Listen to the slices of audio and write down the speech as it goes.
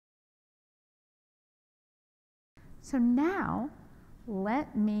So now,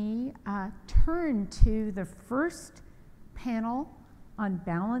 let me turn to the first panel on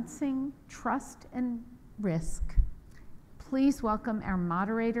balancing trust and risk. Please welcome our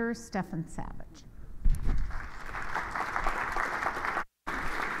moderator, Stefan Savage.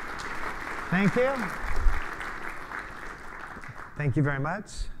 Thank you. Thank you very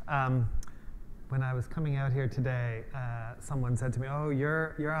much. When I was coming out here today, someone said to me, "Oh,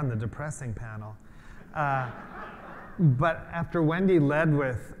 you're on the depressing panel." But after Wendy led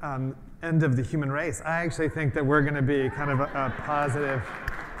with end of the human race, I actually think that we're going to be kind of a positive,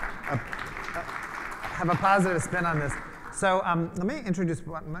 have a positive spin on this. So let me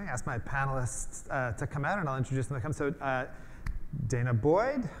ask my panelists to come out, and I'll introduce them to come. So Danah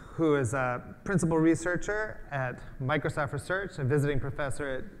Boyd, who is a principal researcher at Microsoft Research, a visiting professor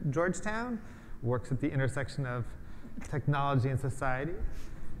at Georgetown, works at the intersection of technology and society.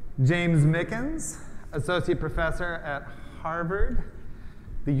 James Mickens, associate professor at Harvard,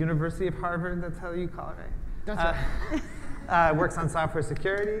 the University of Harvard, that's how you call it, right? That's right. Works on software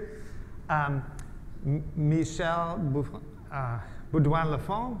security. Michel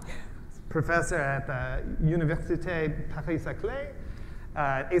Beaudouin-Lafon, professor at the Université Paris-Saclay,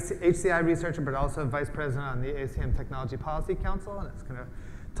 HCI researcher, but also vice president on the ACM Technology Policy Council, and it's going to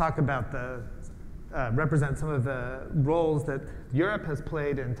talk about represent some of the roles that Europe has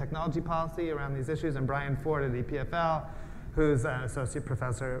played in technology policy around these issues, and Bryan at EPFL, who's an associate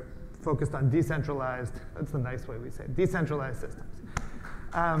professor focused on decentralized, that's the nice way we say it, decentralized systems.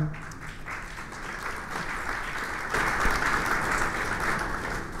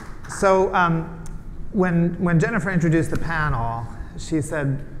 So when Jennifer introduced the panel, she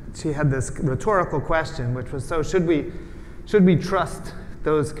said she had this rhetorical question, which was, so should we trust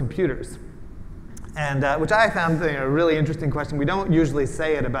those computers? And which I found a really interesting question. We don't usually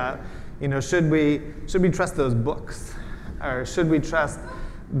say it about, should we trust those books, or should we trust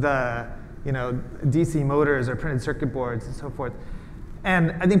the DC motors or printed circuit boards and so forth?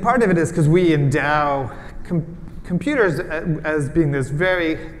 And I think part of it is because we endow computers as being this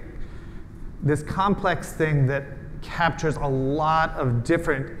complex thing that captures a lot of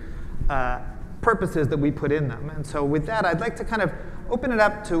different purposes that we put in them. And so with that, I'd like to kind of open it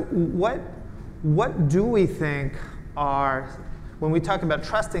up to what do we think are, when we talk about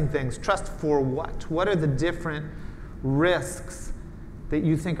trusting things, trust for what? What are the different risks that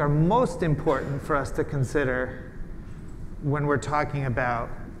you think are most important for us to consider when we're talking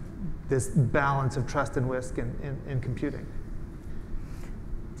about this balance of trust and risk in computing?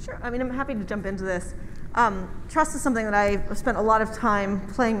 Sure. I mean, I'm happy to jump into this. Trust is something that I've spent a lot of time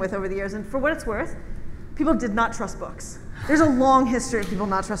playing with over the years, and for what it's worth, people did not trust books. There's a long history of people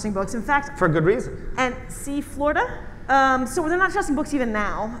not trusting books. In fact, for good reason. And see Florida. So they're not trusting books even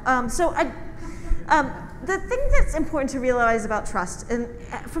now. The thing that's important to realize about trust, and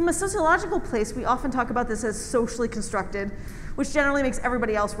from a sociological place, we often talk about this as socially constructed, which generally makes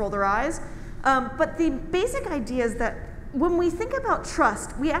everybody else roll their eyes. But the basic idea is that when we think about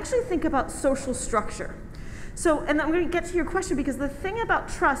trust, we actually think about social structure. So, and I'm going to get to your question, because the thing about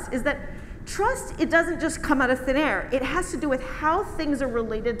trust is that trust, it doesn't just come out of thin air. It has to do with how things are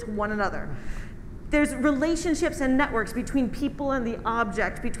related to one another. There's relationships and networks between people and the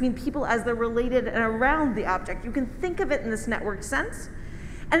object, between people as they're related and around the object. You can think of it in this network sense.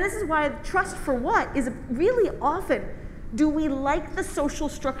 And this is why trust for what is really often, do we like the social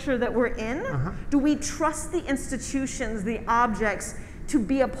structure that we're in? Do we trust the institutions, the objects, to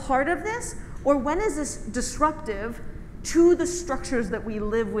be a part of this? Or when is this disruptive to the structures that we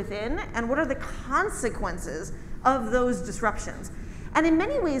live within? And what are the consequences of those disruptions? And in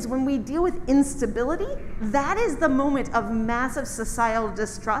many ways, when we deal with instability, that is the moment of massive societal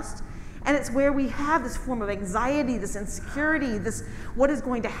distrust. And it's where we have this form of anxiety, this insecurity, this what is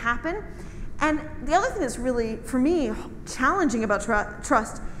going to happen. And the other thing that's really, for me, challenging about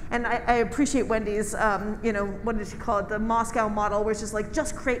trust, and I appreciate Wendy's, what did she call it, the Moscow model, which is like,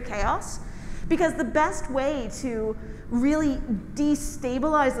 just create chaos. Because the best way to really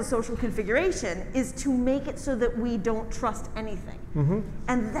destabilize the social configuration is to make it so that we don't trust anything.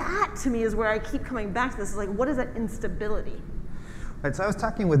 And that, to me, is where I keep coming back to this, is like, what is that instability? Right, so I was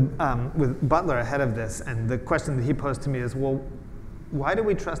talking with Butler ahead of this, and the question that he posed to me is, well, why do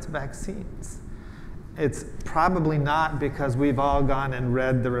we trust vaccines? It's probably not because we've all gone and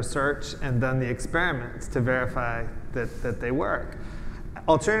read the research and done the experiments to verify that they work.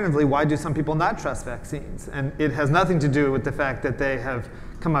 Alternatively, why do some people not trust vaccines? And it has nothing to do with the fact that they have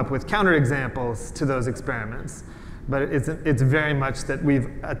come up with counterexamples to those experiments, but it's very much that we've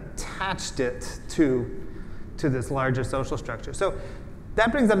attached it to this larger social structure. So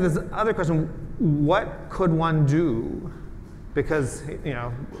that brings up this other question: what could one do? Because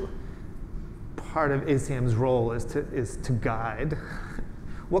part of ACM's role is to guide.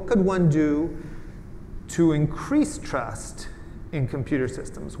 What could one do to increase trust in computer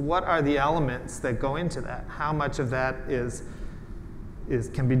systems? What are the elements that go into that? How much of that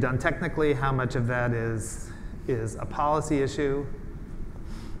can be done technically? How much of that is a policy issue?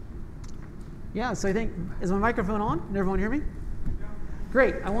 Yeah, so I think, is my microphone on? Can everyone hear me? Yeah.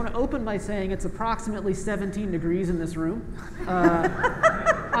 Great. I want to open by saying it's approximately 17 degrees in this room.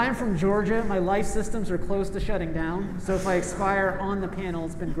 I'm from Georgia. My life systems are close to shutting down. So if I expire on the panel,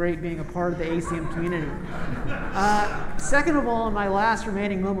 it's been great being a part of the ACM community. Second of all, in my last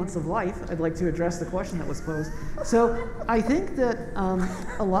remaining moments of life, I'd like to address the question that was posed. So I think that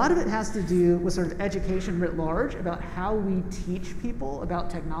a lot of it has to do with sort of education writ large about how we teach people about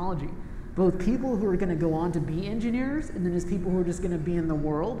technology. Both people who are going to go on to be engineers, and then as people who are just going to be in the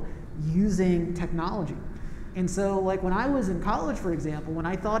world using technology. And so, like when I was in college, for example, when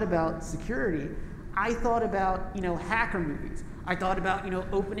I thought about security, I thought about hacker movies. I thought about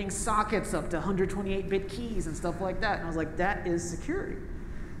opening sockets up to 128-bit keys and stuff like that. And I was like, that is security.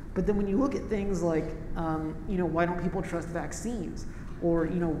 But then when you look at things like, why don't people trust vaccines? Or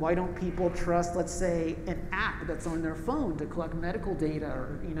why don't people trust, let's say, an app that's on their phone to collect medical data,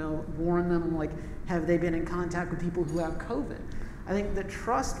 or warn them, like, have they been in contact with people who have COVID? I think the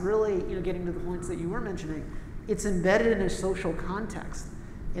trust really, getting to the points that you were mentioning, it's embedded in a social context.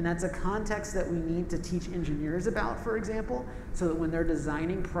 And that's a context that we need to teach engineers about, for example, so that when they're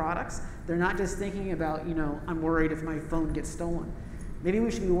designing products, they're not just thinking about, I'm worried if my phone gets stolen. Maybe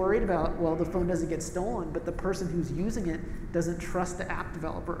we should be worried about, well, the phone doesn't get stolen, but the person who's using it doesn't trust the app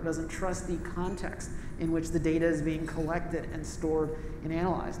developer, doesn't trust the context in which the data is being collected and stored and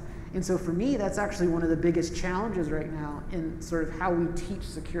analyzed. And so for me, that's actually one of the biggest challenges right now in sort of how we teach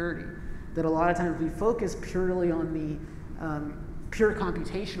security, that a lot of times we focus purely on the pure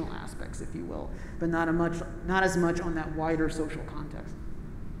computational aspects, if you will, but not as much on that wider social context.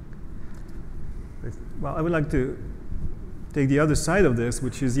 Well, I would like to take the other side of this,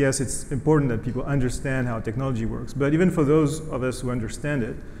 which is, yes, it's important that people understand how technology works. But even for those of us who understand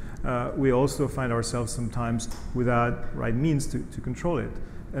it, we also find ourselves sometimes without right means to control it.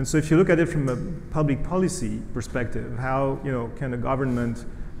 And so if you look at it from a public policy perspective, how can a government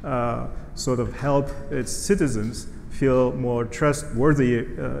sort of help its citizens feel more trustworthy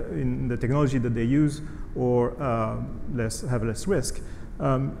in the technology that they use, or have less risk?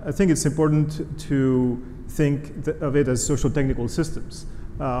 I think it's important to think of it as social technical systems.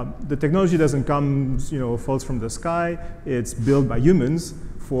 The technology doesn't come, falls from the sky. It's built by humans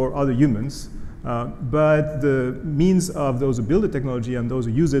for other humans. But the means of those who build the technology and those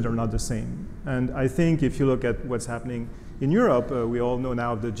who use it are not the same. And I think if you look at what's happening in Europe, we all know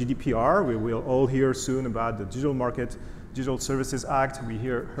now of the GDPR. We will all hear soon about the Digital Services Act. We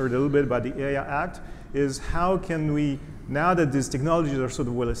heard a little bit about the AI Act. Is how can we, now that these technologies are sort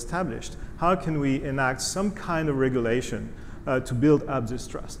of well established, how can we enact some kind of regulation to build up this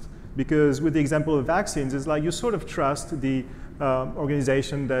trust? Because with the example of vaccines, it's like you sort of trust the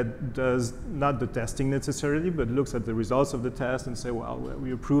organization that does not the testing necessarily, but looks at the results of the test and say, well,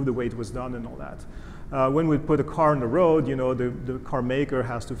 we approve the way it was done and all that. When we put a car on the road, the car maker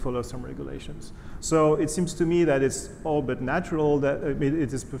has to follow some regulations. So it seems to me that it's all but natural that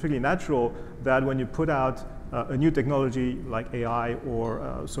it is perfectly natural that when you put out a new technology like AI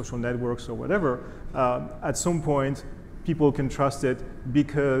or social networks or whatever, at some point people can trust it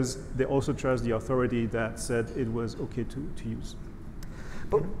because they also trust the authority that said it was okay to use.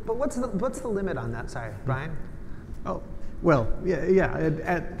 But what's the limit on that? Sorry, Bryan? Oh, well,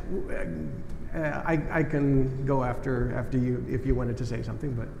 I can go after you if you wanted to say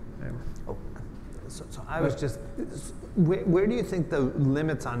something, but. So I was just, where do you think the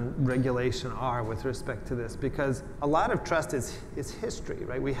limits on regulation are with respect to this? Because a lot of trust is history,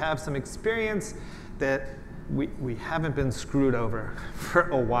 right? We have some experience that we haven't been screwed over for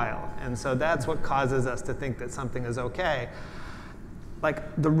a while. And so that's what causes us to think that something is okay.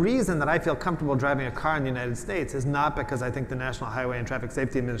 Like, the reason that I feel comfortable driving a car in the United States is not because I think the National Highway and Traffic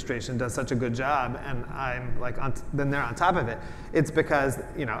Safety Administration does such a good job and I'm like, then they're on top of it. It's because,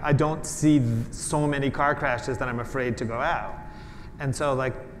 I don't see so many car crashes that I'm afraid to go out. And so,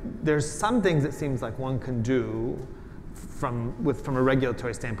 like, there's some things it seems like one can do from a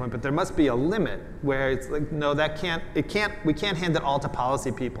regulatory standpoint, but there must be a limit where it's like, no, we can't hand it all to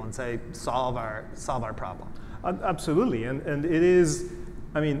policy people and say, solve our problem. Absolutely, and it is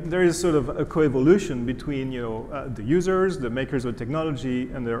I mean, there is sort of a coevolution between the users, the makers of technology,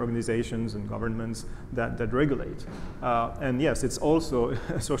 and their organizations and governments that regulate. And yes, it's also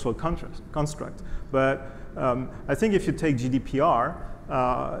a social construct. But I think if you take GDPR,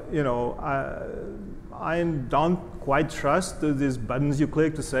 I don't quite trust these buttons you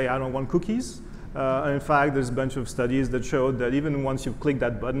click to say I don't want cookies. And in fact, there's a bunch of studies that showed that even once you click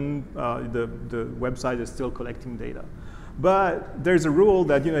that button, the website is still collecting data. But there's a rule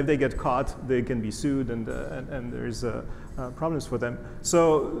that if they get caught, they can be sued, and there's problems for them.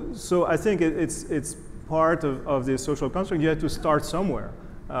 So I think it's part of the social construct. You have to start somewhere.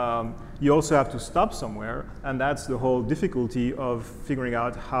 You also have to stop somewhere, and that's the whole difficulty of figuring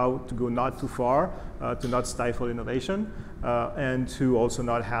out how to go not too far, to not stifle innovation, and to also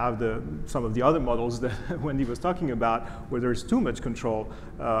not have some of the other models that Wendy was talking about, where there's too much control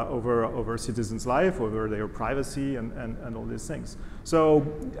over citizens' life, over their privacy, and all these things. So,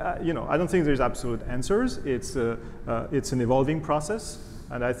 I don't think there's absolute answers. It's an evolving process.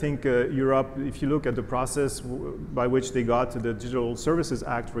 And I think Europe, if you look at the process by which they got to the Digital Services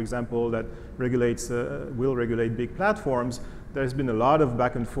Act, for example, that will regulate big platforms, there's been a lot of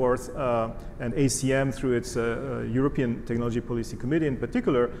back and forth, and ACM, through its European Technology Policy Committee in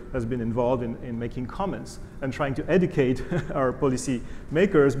particular, has been involved in making comments and trying to educate our policy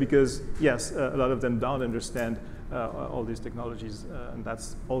makers, because yes, a lot of them don't understand all these technologies, and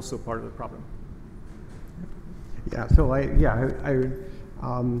that's also part of the problem. Yeah, so I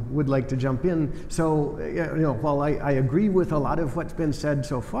would like to jump in. So, while I agree with a lot of what's been said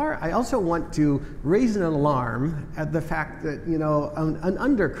so far, I also want to raise an alarm at the fact that, an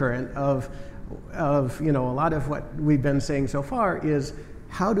undercurrent of a lot of what we've been saying so far is,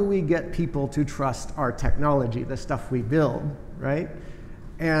 how do we get people to trust our technology, the stuff we build, right?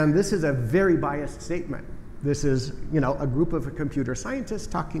 And this is a very biased statement. This is, a group of computer scientists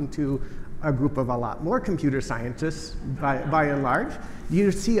talking to a group of a lot more computer scientists, by and large.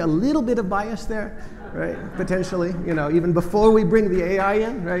 You see a little bit of bias there, right? Potentially, even before we bring the AI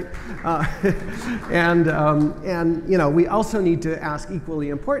in, right? And we also need to ask, equally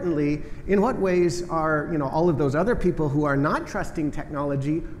importantly, in what ways are all of those other people who are not trusting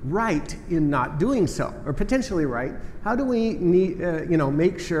technology right in not doing so, or potentially right? How do we make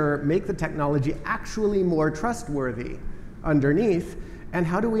the technology actually more trustworthy underneath? And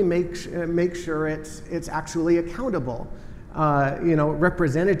how do we make sure it's actually accountable,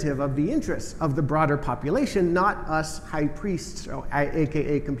 representative of the interests of the broader population, not us high priests,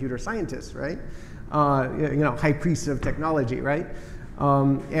 aka computer scientists, right? High priests of technology, right?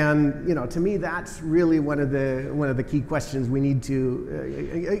 And to me, that's really one of the key questions we need to,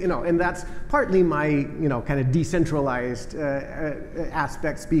 and that's partly my kind of decentralized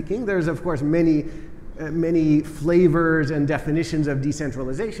aspect speaking. There's of course many flavors and definitions of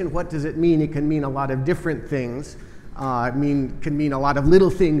decentralization. What does it mean? It can mean a lot of different things. Can mean a lot of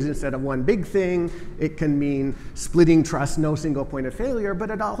little things instead of one big thing. It can mean splitting trust, no single point of failure, but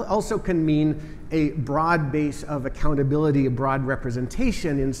it also can mean a broad base of accountability, a broad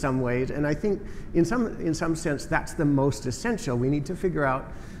representation in some ways. And I think in some sense that's the most essential. We need to figure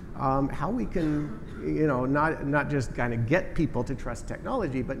out how we can, not just kind of get people to trust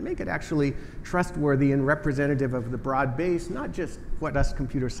technology, but make it actually trustworthy and representative of the broad base, not just what us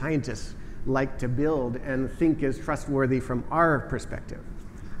computer scientists like to build and think is trustworthy from our perspective.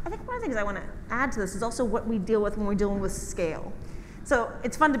 I think one of the things I want to add to this is also what we deal with when we're dealing with scale. So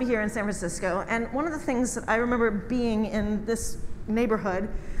it's fun to be here in San Francisco, and one of the things that I remember being in this neighborhood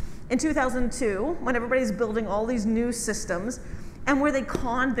in 2002, when everybody's building all these new systems, and where they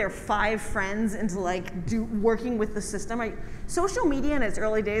conned their 5 friends into working with the system. Right? Social media in its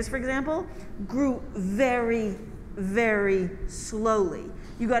early days, for example, grew very, very slowly.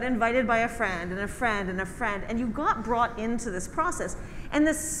 You got invited by a friend and a friend and a friend, and you got brought into this process. And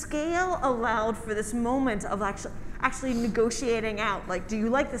the scale allowed for this moment of actually negotiating out, do you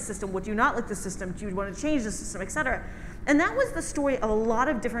like the system? Would you not like the system? Do you want to change the system, et cetera? And that was the story of a lot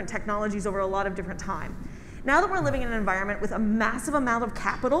of different technologies over a lot of different time. Now that we're living in an environment with a massive amount of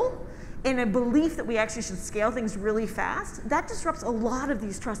capital and a belief that we actually should scale things really fast, that disrupts a lot of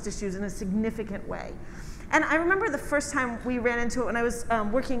these trust issues in a significant way. And I remember the first time we ran into it when I was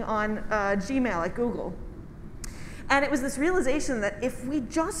working on Gmail at Google. And it was this realization that if we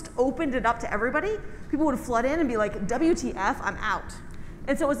just opened it up to everybody, people would flood in and be like, WTF, I'm out.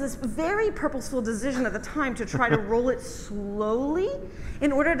 And so it was this very purposeful decision at the time to try to roll it slowly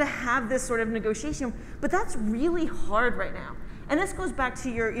in order to have this sort of negotiation. But that's really hard right now. And this goes back to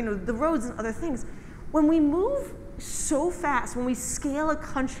your, the roads and other things. When we move so fast, when we scale a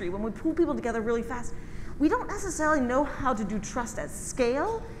country, when we pull people together really fast, we don't necessarily know how to do trust at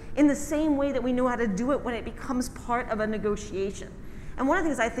scale in the same way that we know how to do it when it becomes part of a negotiation. And one of the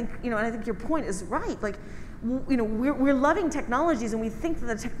things I think, and I think your point is right, like, we're loving technologies and we think that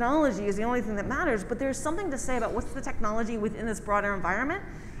the technology is the only thing that matters, but there's something to say about what's the technology within this broader environment,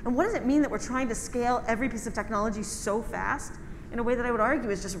 and what does it mean that we're trying to scale every piece of technology so fast in a way that I would argue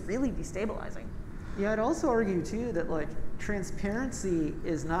is just really destabilizing. Yeah, I'd also argue too that like transparency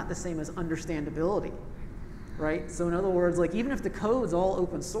is not the same as understandability, right? So in other words, like even if the code's all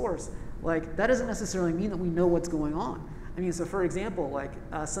open source, like that doesn't necessarily mean that we know what's going on. I mean, so for example, like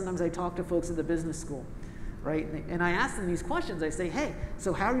sometimes I talk to folks at the business school, right? And I ask them these questions. I say, hey,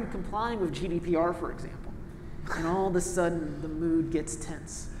 so how are you complying with GDPR, for example? And all of a sudden, the mood gets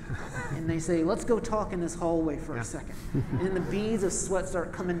tense. And they say, let's go talk in this hallway for a second. And then the beads of sweat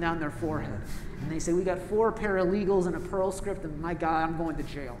start coming down their forehead. And they say, we got 4 paralegals and a Perl script, and my God, I'm going to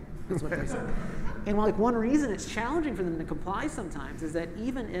jail. That's what they say. And like one reason it's challenging for them to comply sometimes is that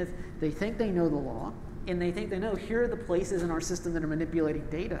even if they think they know the law, and they think they know, here are the places in our system that are manipulating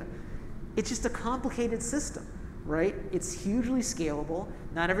data, it's just a complicated system, right? It's hugely scalable.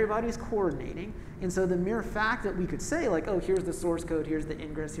 Not everybody's coordinating. And so the mere fact that we could say, like, oh, here's the source code, here's the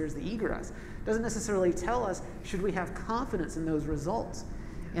ingress, here's the egress, doesn't necessarily tell us, should we have confidence in those results?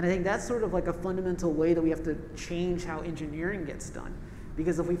 And I think that's sort of like a fundamental way that we have to change how engineering gets done.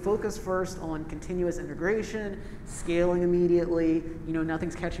 Because if we focus first on continuous integration, scaling immediately,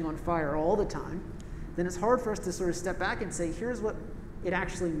 nothing's catching on fire all the time, then it's hard for us to sort of step back and say, here's what it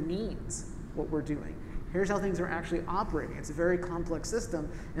actually means, what we're doing. Here's how things are actually operating. It's a very complex system,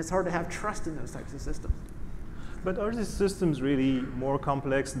 and it's hard to have trust in those types of systems. But are these systems really more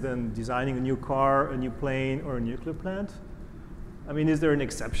complex than designing a new car, a new plane, or a nuclear plant? I mean, is there an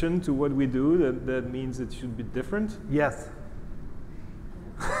exception to what we do that means it should be different? Yes.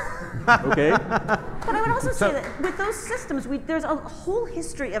 Okay. But I would also say that with those systems, there's a whole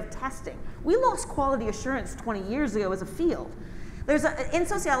history of testing. We lost quality assurance 20 years ago as a field. In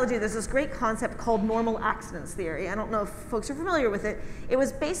sociology, there's this great concept called normal accidents theory. I don't know if folks are familiar with it. It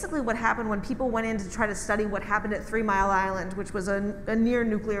was basically what happened when people went in to try to study what happened at 3 Mile Island, which was a near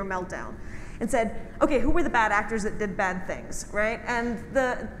nuclear meltdown, and said, okay, who were the bad actors that did bad things, right? And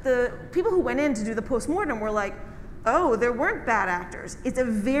the people who went in to do the postmortem were like, oh, there weren't bad actors. It's a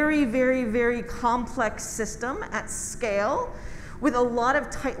very, very, very complex system at scale with a lot of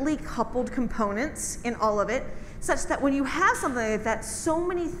tightly coupled components in all of it, such that when you have something like that, so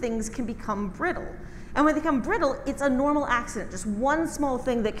many things can become brittle. And when they become brittle, it's a normal accident, just one small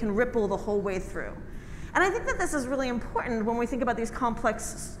thing that can ripple the whole way through. And I think that this is really important when we think about these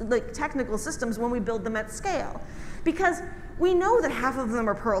complex technical systems when we build them at scale. Because we know that half of them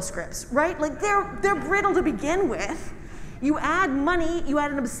are Perl scripts, right? Like they're brittle to begin with. You add money, you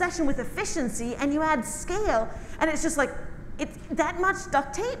add an obsession with efficiency, and you add scale, and it's just like, it's that much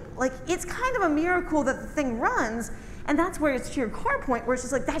duct tape? Like, it's kind of a miracle that the thing runs, and that's where it's to your core point, where it's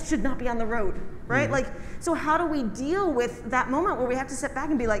just like, that should not be on the road, right? Mm-hmm. Like, so how do we deal with that moment where we have to sit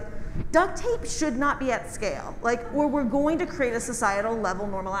back and be like, duct tape should not be at scale, like, or we're going to create a societal level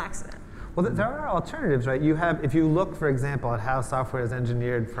normal accident. Well, there are alternatives, right? You have, if you look, for example, at how software is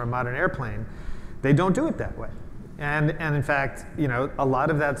engineered for a modern airplane, they don't do it that way. And in fact, a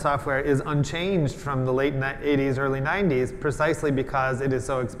lot of that software is unchanged from the late 80s, early 90s, precisely because it is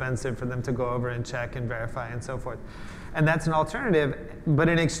so expensive for them to go over and check and verify and so forth. And that's an alternative, but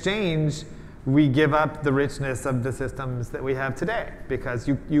in exchange, we give up the richness of the systems that we have today, because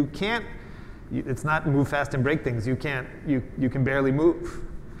you can't, it's not move fast and break things. You can barely move.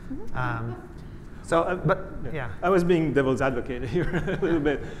 I was being devil's advocate here a little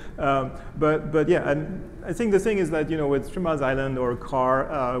bit, but yeah, and I think the thing is that with 3 Mile Island or a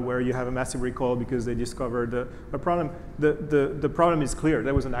car where you have a massive recall because they discovered a problem, the problem is clear.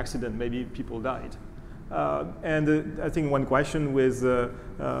 There was an accident. Maybe people died, and I think one question with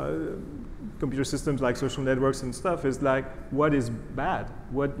computer systems like social networks and stuff is like, what is bad?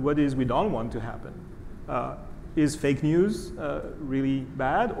 What is we don't want to happen? Is fake news really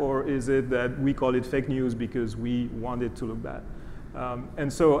bad, or is it that we call it fake news because we want it to look bad?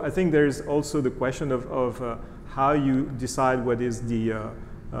 And so I think there's also the question of how you decide what is the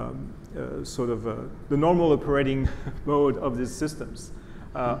the normal operating mode of these systems.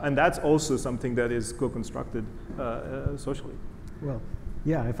 And that's also something that is co-constructed socially. Well,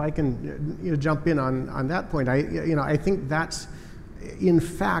 yeah, if I can jump in on that point, I think that's in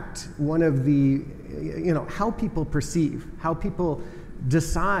fact one of the, how people perceive, how people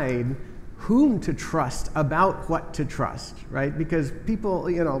decide whom to trust about what to trust, right? Because people,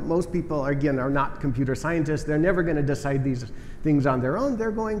 most people, again, are not computer scientists. They're never going to decide these things on their own. They're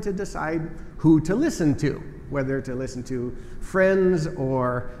going to decide who to listen to, whether to listen to friends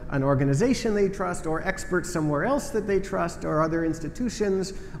or an organization they trust or experts somewhere else that they trust or other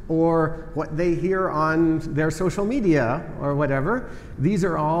institutions or what they hear on their social media or whatever. These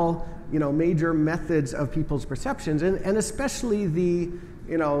are all, major methods of people's perceptions, and especially many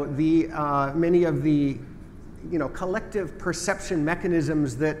of the collective perception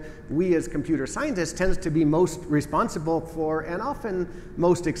mechanisms that we as computer scientists tends to be most responsible for and often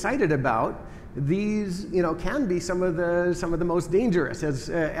most excited about. These can be some of the most dangerous,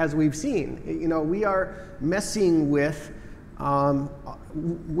 as we've seen. We are messing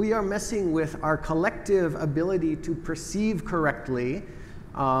with our collective ability to perceive correctly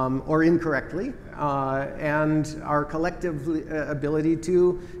or incorrectly, and our collective ability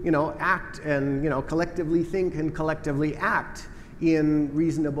to act and collectively think and collectively act in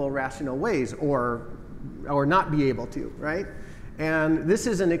reasonable, rational ways, or not be able to, right? And this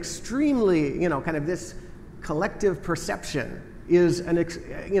is an extremely, kind of this collective perception is an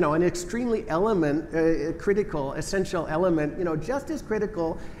extremely critical, essential element, just as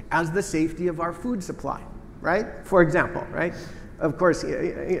critical as the safety of our food supply, right? For example, right? Of course,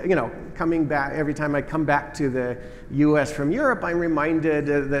 coming back, every time I come back to the US from Europe, I'm reminded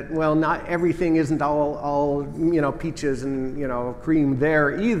that, well, not everything isn't all peaches and, cream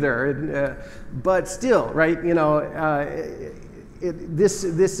there either, but still, right, this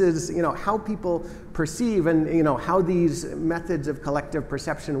is how people perceive and how these methods of collective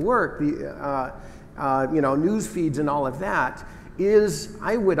perception work, the news feeds and all of that is,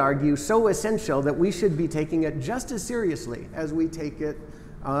 I would argue, so essential that we should be taking it just as seriously as we take it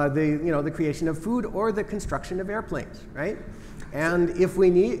the creation of food or the construction of airplanes, right? And if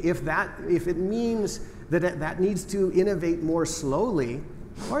it means that needs to innovate more slowly,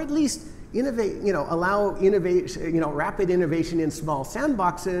 or at least allow innovation, rapid innovation in small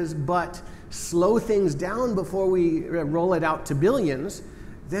sandboxes, but slow things down before we roll it out to billions,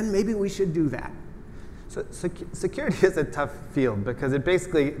 then maybe we should do that. So security is a tough field because it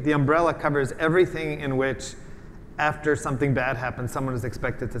basically, the umbrella covers everything in which after something bad happens, someone is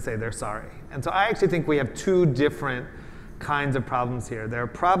expected to say they're sorry. And so I actually think we have two different kinds of problems here. There are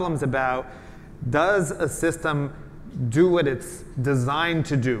problems about, does a system do what it's designed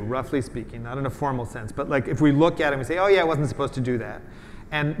to do, roughly speaking, not in a formal sense, but like if we look at it and we say, oh yeah, it wasn't supposed to do that.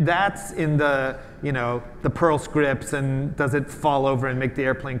 And that's in the, the Perl scripts and does it fall over and make the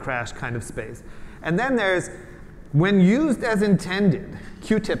airplane crash kind of space. And then there's, when used as intended,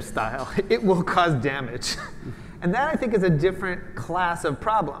 Q-tip style, it will cause damage. And that, I think, is a different class of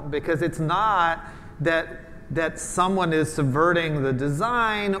problem, because it's not that someone is subverting the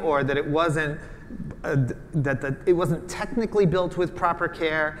design or that it wasn't it wasn't technically built with proper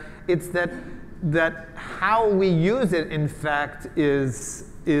care. It's that how we use it, in fact, is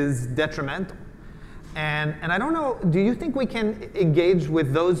detrimental. And I don't know, do you think we can engage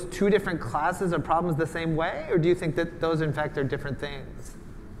with those two different classes of problems the same way? Or do you think that those, in fact, are different things?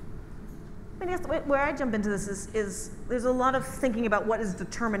 I mean, where I jump into this is there's a lot of thinking about what is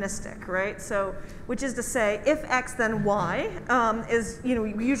deterministic, right? So, which is to say, if X, then Y,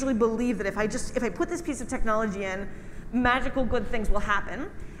 we usually believe that if I put this piece of technology in, magical good things will happen.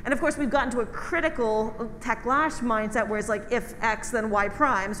 And of course, we've gotten to a critical tech-lash mindset where it's like, if X, then Y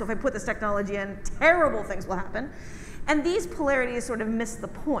prime. So if I put this technology in, terrible things will happen. And these polarities sort of miss the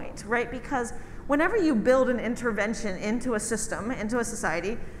point, right? Because whenever you build an intervention into a system, into a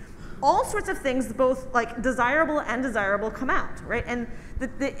society, all sorts of things, both like desirable and undesirable, come out, right? And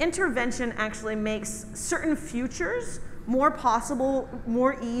the intervention actually makes certain futures more possible,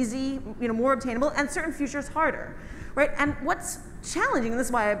 more easy, more obtainable, and certain futures harder, right? And what's challenging, and this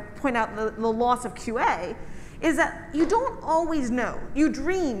is why I point out the loss of QA, is that you don't always know. You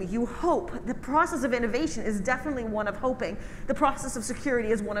dream, you hope. The process of innovation is definitely one of hoping. The process of security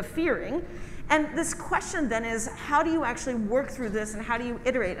is one of fearing. And this question then is, how do you actually work through this and how do you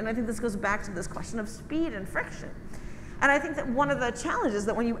iterate? And I think this goes back to this question of speed and friction. And I think that one of the challenges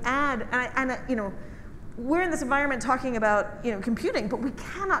that when you add, we're in this environment talking about computing, but we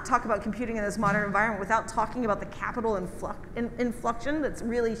cannot talk about computing in this modern environment without talking about the capital inflection that's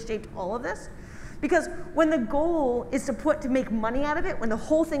really shaped all of this. Because when the goal is to make money out of it, when the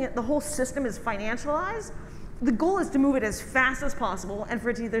whole system is financialized, the goal is to move it as fast as possible and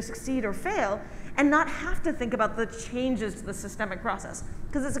for it to either succeed or fail, and not have to think about the changes to the systemic process.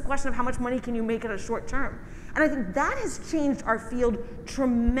 Because it's a question of how much money can you make in a short term. And I think that has changed our field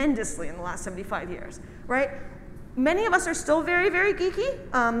tremendously in the last 75 years, right? Many of us are still very, very geeky,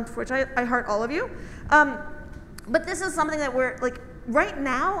 for which I heart all of you. But this is something that we're, like, right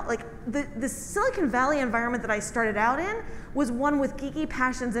now, like, the Silicon Valley environment that I started out in was one with geeky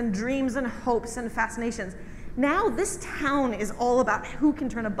passions and dreams and hopes and fascinations. Now this town is all about who can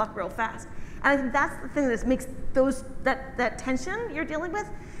turn a buck real fast. And I think that's the thing that makes that tension you're dealing with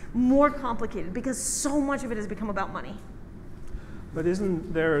more complicated, because so much of it has become about money. But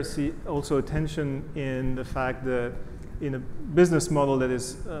isn't there also a tension in the fact that in a business model that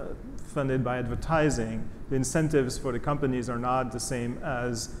is funded by advertising, the incentives for the companies are not the same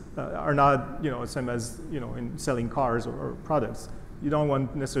as same as in selling cars or products. You don't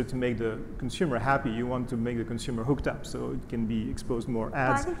want necessarily to make the consumer happy. You want to make the consumer hooked up so it can be exposed more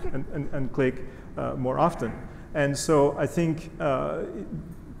ads and click more often. And so I think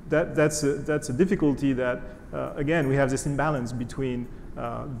that's a difficulty that, again, we have this imbalance between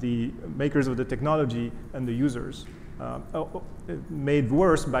the makers of the technology and the users, made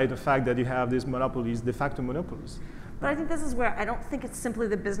worse by the fact that you have these monopolies, de facto monopolies. But I think this is where I don't think it's simply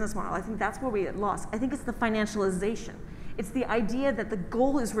the business model. I think that's where we get lost. I think it's the financialization. It's the idea that the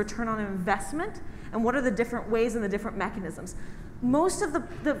goal is return on investment, and what are the different ways and the different mechanisms. Most of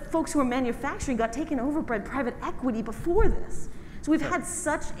the folks who are manufacturing got taken over by private equity before this. So we've had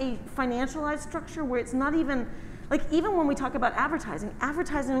such a financialized structure where it's not even, like, even when we talk about advertising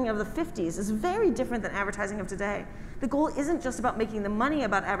of the 50s is very different than advertising of today. The goal isn't just about making the money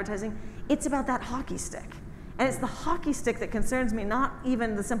about advertising, it's about that hockey stick. And it's the hockey stick that concerns me, not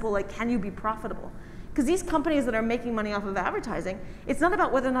even the simple, like, can you be profitable? Because these companies that are making money off of advertising, it's not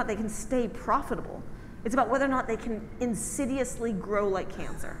about whether or not they can stay profitable. It's about whether or not they can insidiously grow like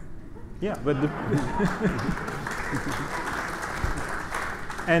cancer. Yeah, but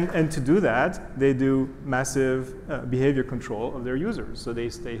and to do that, they do massive behavior control of their users, so they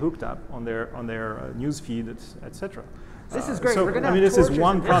stay hooked up on their news feed, etc. This is great. So, We're gonna I mean, have this is torches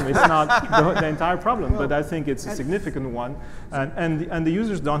one and problem. It's not the entire problem, but I think it's a significant one, and the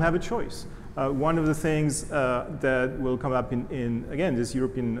users don't have a choice. One of the things that will come up in again, this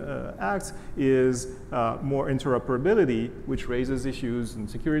European Act is more interoperability, which raises issues in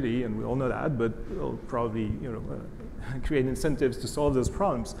security, and we all know that, but will probably create incentives to solve those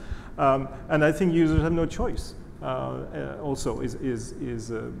problems. And I think users have no choice. Also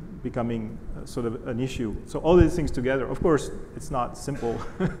is becoming sort of an issue. So all these things together, of course, it's not simple.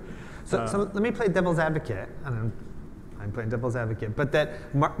 So let me play devil's advocate. I'm playing devil's advocate, but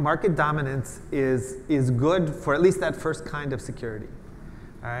that market dominance is good for at least that first kind of security.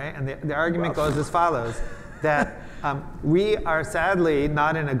 All right, and the argument goes as follows: that we are sadly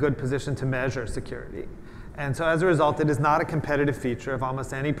not in a good position to measure security, and so as a result, it is not a competitive feature of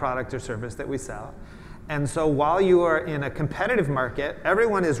almost any product or service that we sell. And so while you are in a competitive market,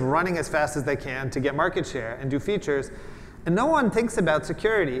 everyone is running as fast as they can to get market share and do features, and no one thinks about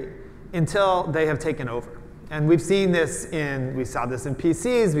security until they have taken over. And we've seen this we saw this in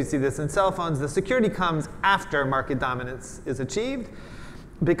PCs, we see this in cell phones. The security comes after market dominance is achieved,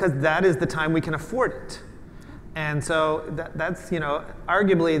 because that is the time we can afford it. And so that's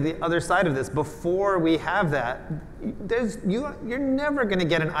arguably the other side of this. Before we have that, you're never going to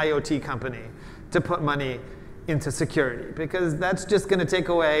get an IoT company to put money into security, because that's just going to take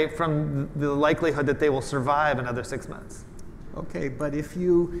away from the likelihood that they will survive another 6 months. Okay, but if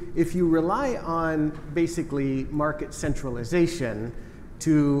you rely on basically market centralization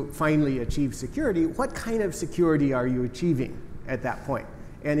to finally achieve security, what kind of security are you achieving at that point?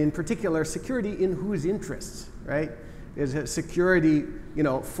 And in particular, security in whose interests, right? Is it security,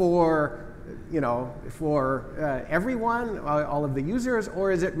 for everyone, all of the users,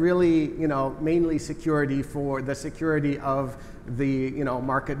 or is it really, mainly security for the security of the,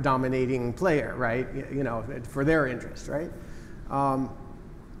 market dominating player, right? For their interest, right? And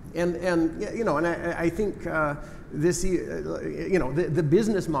I think this, the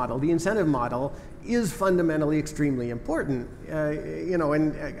business model, the incentive model, is fundamentally extremely important.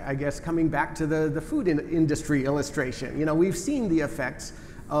 And I guess coming back to the food industry illustration, we've seen the effects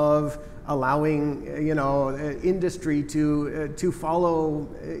of allowing industry to follow,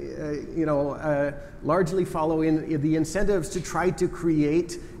 largely follow in the incentives to try to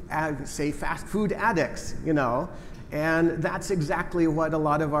create, say, fast food addicts, And that's exactly what a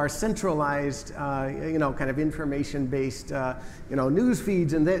lot of our centralized, kind of information-based, news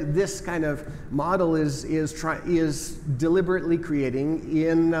feeds and this kind of model is deliberately creating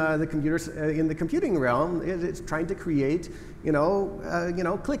in the computing realm. It's trying to create,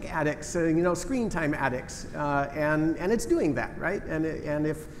 click addicts, screen time addicts, and it's doing that, right? And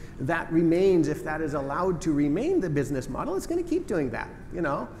if that remains, if that is allowed to remain the business model, it's going to keep doing that,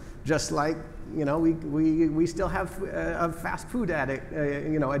 just like we still have a fast food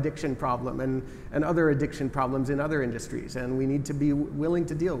addiction problem and other addiction problems in other industries, and we need to be willing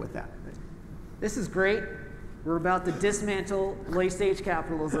to deal with that. This is great. We're about to dismantle late-stage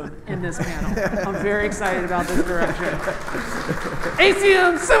capitalism in this panel. I'm very excited about this direction.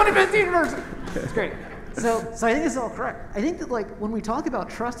 ACM 75th University. It's great. So I think this is all correct. I think that when we talk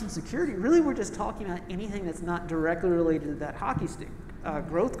about trust and security, really we're just talking about anything that's not directly related to that hockey stick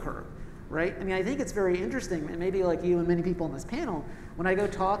growth curve, right? I mean, I think it's very interesting, and maybe like you and many people on this panel, when I go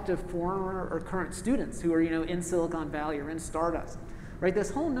talk to former or current students who are in Silicon Valley or in startups, right? This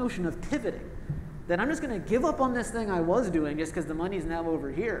whole notion of pivoting, that I'm just going to give up on this thing I was doing just because the money's now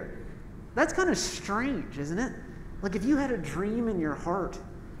over here. That's kind of strange, isn't it? Like if you had a dream in your heart,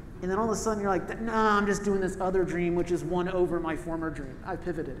 and then all of a sudden you're like, nah, I'm just doing this other dream, which is won over my former dream. I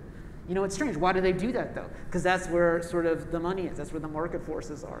pivoted. It's strange. Why do they do that, though? Because that's where sort of the money is. That's where the market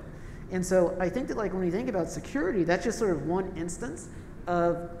forces are. And so I think that when we think about security, that's just sort of one instance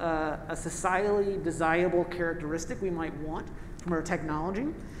of a societally desirable characteristic we might want from our technology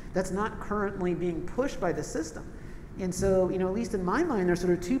that's not currently being pushed by the system. And so, at least in my mind, there's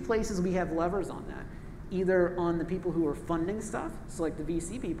sort of two places we have levers on that. Either on the people who are funding stuff, so like the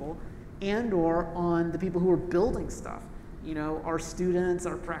VC people, and or on the people who are building stuff. Our students,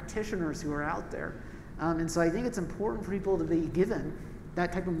 our practitioners who are out there. And so I think it's important for people to be given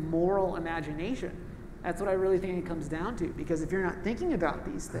that type of moral imagination. That's what I really think it comes down to, because if you're not thinking about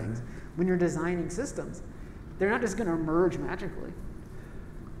these things when you're designing systems, they're not just going to emerge magically.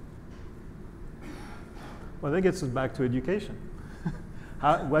 Well, that gets us back to education.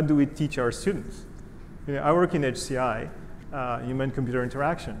 What do we teach our students? I work in HCI, human-computer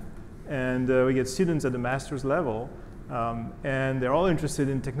interaction, and we get students at the master's level, and they're all interested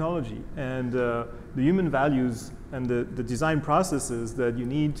in technology and the human values and the design processes that you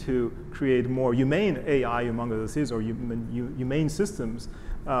need to create more humane AI, among other things, or humane systems,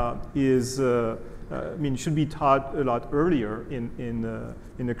 should be taught a lot earlier in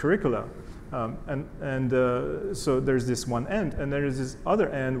the curricula. So there's this one end, and there is this other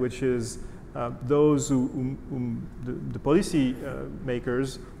end, which is those whom the policy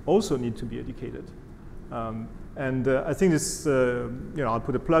makers also need to be educated. I think this, I'll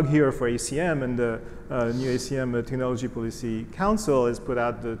put a plug here for ACM, and the new ACM Technology Policy Council has put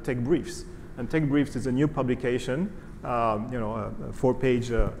out the Tech Briefs. And Tech Briefs is a new publication, a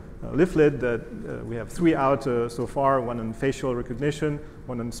 4-page leaflet that we have 3 out so far, one on facial recognition,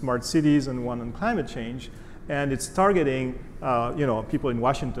 one on smart cities, and one on climate change. And it's targeting, people in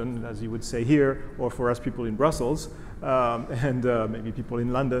Washington, as you would say here, or for us people in Brussels, and maybe people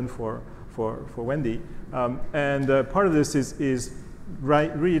in London for Wendy. Part of this is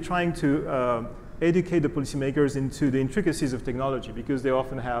really trying to educate the policymakers into the intricacies of technology, because they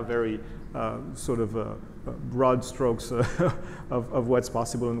often have very broad strokes of what's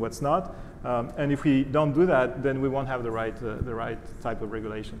possible and what's not. And if we don't do that, then we won't have the right type of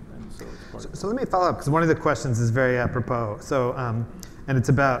regulation. And so let me follow up, because one of the questions is very apropos. So, and it's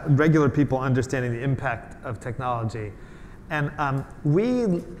about regular people understanding the impact of technology. And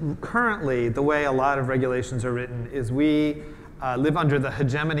we currently, the way a lot of regulations are written, is we live under the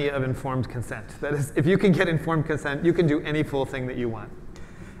hegemony of informed consent. That is, if you can get informed consent, you can do any fool thing that you want.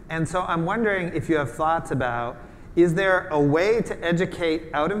 And so I'm wondering if you have thoughts about, is there a way to educate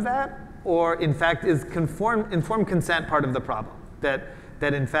out of that? Or in fact, is informed consent part of the problem? That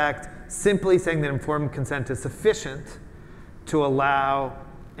in fact, simply saying that informed consent is sufficient to allow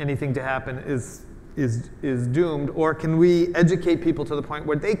anything to happen is doomed? Or can we educate people to the point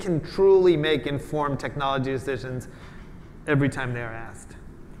where they can truly make informed technology decisions every time they are asked?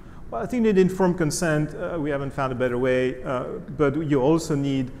 Well, I think that informed consent, we haven't found a better way, but you also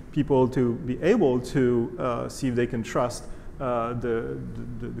need people to be able to see if they can trust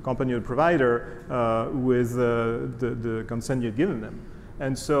the company or the provider with the consent you've given them.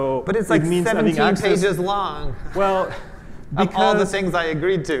 And so, but it's like 17 pages long. Well, of all the things I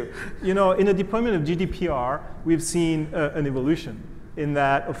agreed to. In the deployment of GDPR, we've seen an evolution in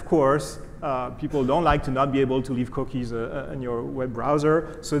that, of course, people don't like to not be able to leave cookies in your web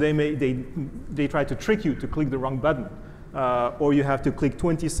browser, so they try to trick you to click the wrong button. Or you have to click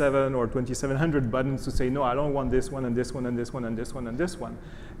 27 or 2700 buttons to say, no, I don't want this one and this one and this one and this one and this one.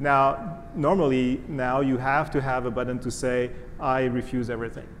 Now, normally, you have to have a button to say, I refuse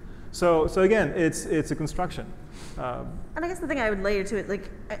everything. So again, it's a construction. And I guess the thing I would layer to it,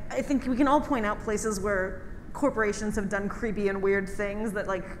 I think we can all point out places where corporations have done creepy and weird things that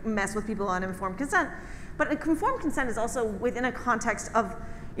mess with people on informed consent. But informed consent is also within a context of,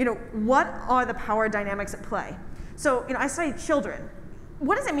 what are the power dynamics at play? So, I study children.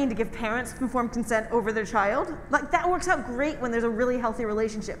 what does it mean to give parents informed consent over their child? Like, that works out great when there's a really healthy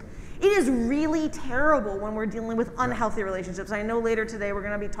relationship. It is really terrible when we're dealing with unhealthy relationships. I know later today we're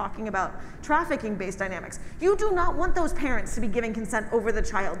going to be talking about trafficking-based dynamics. You do not want those parents to be giving consent over the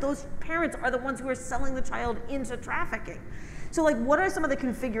child. Those parents are the ones who are selling the child into trafficking. So, like, what are some of the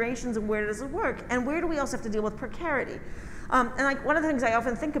configurations and where does it work? And where do we also have to deal with precarity? And like, one of the things I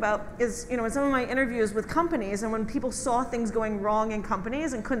often think about is, you know, in some of my interviews with companies and when people saw things going wrong in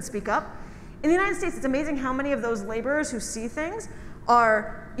companies and couldn't speak up, in the United States, it's amazing how many of those laborers who see things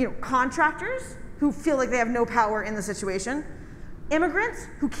are, you know, contractors who feel like they have no power in the situation, immigrants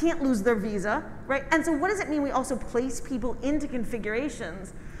who can't lose their visa, right? And so what does it mean we also place people into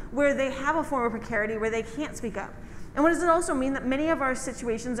configurations where they have a form of precarity, where they can't speak up? And what does it also mean that many of our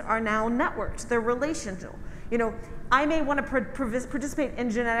situations are now networked, they're relational? You know, I may want to participate in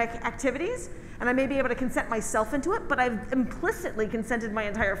genetic activities, and I may be able to consent myself into it, but I've implicitly consented my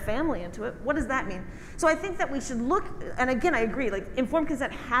entire family into it. What does that mean? So I think that we should look, and again, I agree, like, informed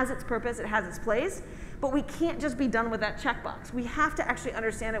consent has its purpose, it has its place, but we can't just be done with that checkbox. We have to actually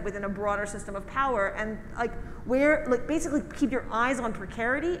understand it within a broader system of power, and like, where, like, basically keep your eyes on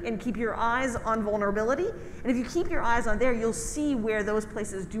precarity and keep your eyes on vulnerability. And if you keep your eyes on there, you'll see where those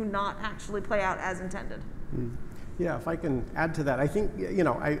places do not actually play out as intended. Yeah, if I can add to that, I think, you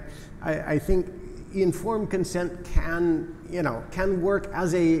know, I think informed consent can, you know, can work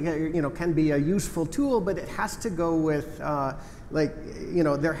as a, you know, can be a useful tool, but it has to go with, like, you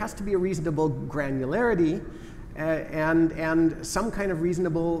know, there has to be a reasonable granularity and some kind of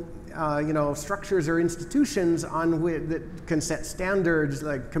reasonable, you know, structures or institutions on which that can set standards,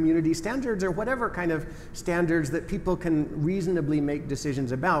 like community standards or whatever kind of standards that people can reasonably make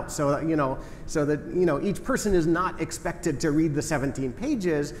decisions about. So that, you know, each person is not expected to read the 17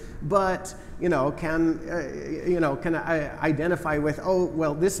 pages, but, you know, can identify with, oh,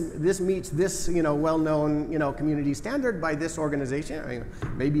 well, this meets this, you know, well-known, you know, community standard by this organization, I mean,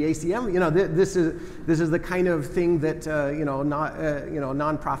 maybe ACM. You know, this is the kind of thing that you know,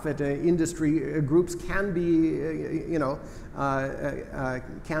 nonprofit industry groups can be, you know,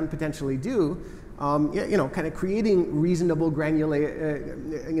 can potentially do. You know, kind of creating reasonable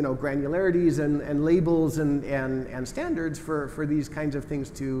granularities and labels and standards for these kinds of things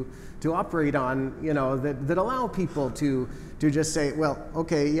to operate on, you know, that allow people to just say, well,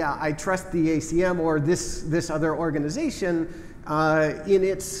 okay, yeah, I trust the ACM or this other organization in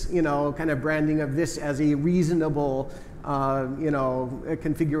its, you know, kind of branding of this as a reasonable, you know, a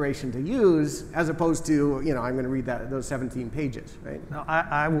configuration to use, as opposed to, you know, I'm going to read those 17 pages, right? No,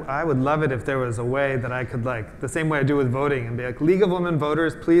 I would love it if there was a way that I could, like, the same way I do with voting, and be like, League of Women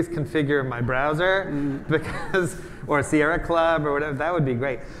Voters, please configure my browser, because, or Sierra Club or whatever. That would be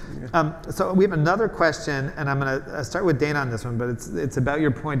great. So we have another question, and I'm going to start with Dana on this one, but it's about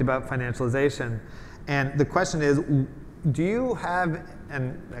your point about financialization, and the question is, do you have,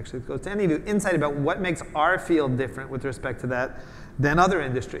 and actually it goes to any of you, insight about what makes our field different with respect to that than other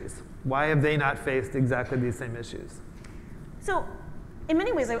industries? Why have they not faced exactly these same issues? So, in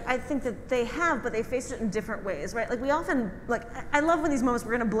many ways, I think that they have, but they faced it in different ways, right? Like, we often, like, I love when these moments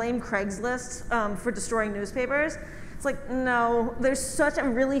we're going to blame Craigslist for destroying newspapers. It's like, no, there's such a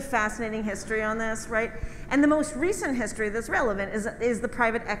really fascinating history on this, right? And the most recent history that's relevant is the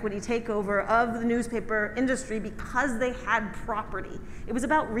private equity takeover of the newspaper industry because they had property. It was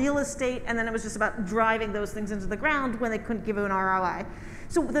about real estate, and then it was just about driving those things into the ground when they couldn't give an ROI.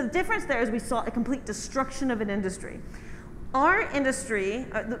 So the difference there is we saw a complete destruction of an industry. Our industry,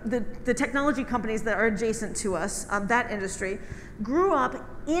 the technology companies that are adjacent to us, that industry, grew up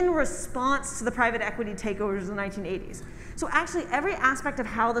in response to the private equity takeovers in the 1980s. So actually, every aspect of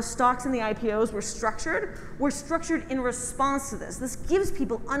how the stocks and the IPOs were structured in response to this. This gives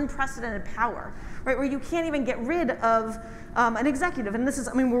people unprecedented power, right? Where you can't even get rid of an executive. And this is,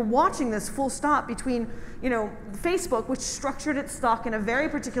 I mean, we're watching this full stop between, you know, Facebook, which structured its stock in a very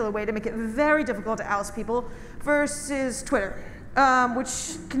particular way to make it very difficult to oust people, versus Twitter,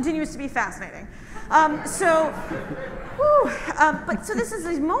 which continues to be fascinating. So this is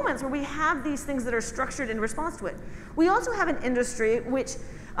these moments where we have these things that are structured in response to it. We also have an industry which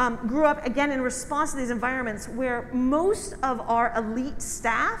grew up, again, in response to these environments where most of our elite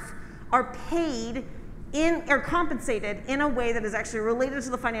staff are paid or compensated in a way that is actually related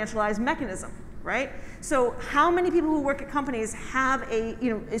to the financialized mechanism, right? So how many people who work at companies have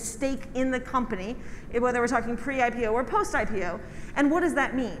a stake in the company, whether we're talking pre-IPO or post-IPO, and what does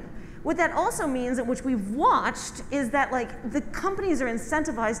that mean? What that also means, and which we've watched, is that, like, the companies are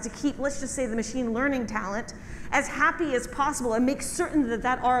incentivized to keep, let's just say, the machine learning talent as happy as possible and make certain that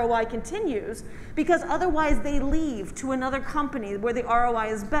that ROI continues, because otherwise they leave to another company where the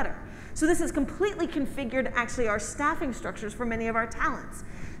ROI is better. So this has completely configured actually our staffing structures for many of our talents.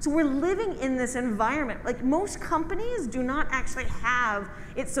 So we're living in this environment. Like, most companies do not actually have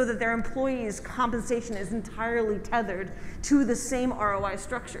it so that their employees' compensation is entirely tethered to the same ROI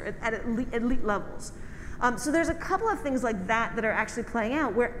structure at elite levels. So there's a couple of things like that that are actually playing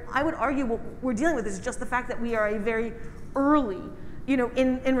out, where I would argue what we're dealing with is just the fact that we are a very early,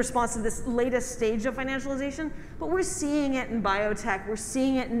 in response to this latest stage of financialization, but we're seeing it in biotech, we're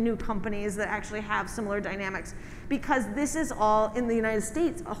seeing it in new companies that actually have similar dynamics, because this is all, in the United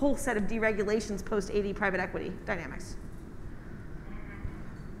States, a whole set of deregulations post-80 private equity dynamics.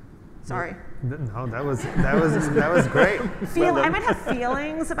 Sorry. No, that was great. I might have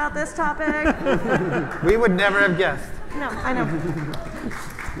feelings about this topic. We would never have guessed. No, I know.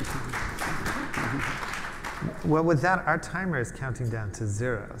 Well, with that, our timer is counting down to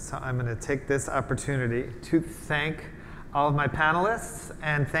 0. So I'm going to take this opportunity to thank all of my panelists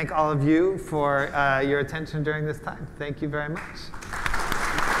and thank all of you for your attention during this time. Thank you very much.